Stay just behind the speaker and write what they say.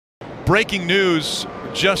breaking news.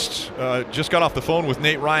 Just got off the phone with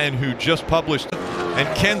Nate Ryan, who just published, and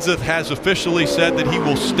Kenseth has officially said that he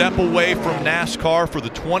will step away from NASCAR for the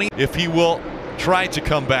 20 if he will try to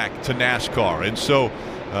come back to NASCAR. And so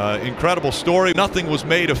incredible story. Nothing was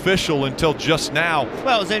made official until just now.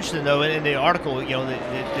 Well, it was interesting though in the article, you know,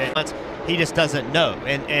 that he just doesn't know,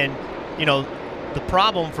 and you know, the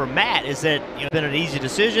problem for Matt is that it's been an easy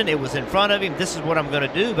decision. It was in front of him. This is what I'm going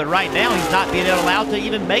to do. But right now, he's not being allowed to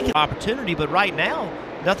even make an opportunity. But right now,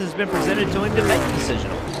 nothing's been presented to him to make a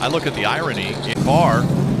decision on. I look at the irony in Barr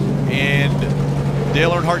and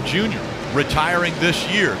Dale Earnhardt Jr. retiring this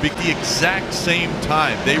year at the exact same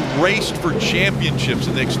time. They raced for championships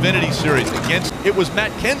in the Xfinity Series against. It was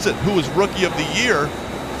Matt Kenseth who was Rookie of the Year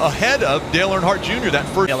ahead of Dale Earnhart Jr. That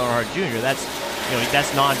first. Dale Earnhardt Jr.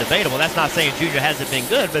 That's non-debatable. That's not saying Junior hasn't been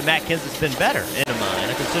good, but Matt Kenseth's been better in mine.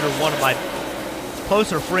 I consider one of my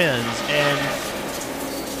closer friends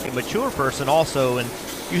and a mature person also. And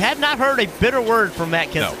you have not heard a bitter word from Matt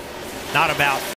Kenseth. No. Not about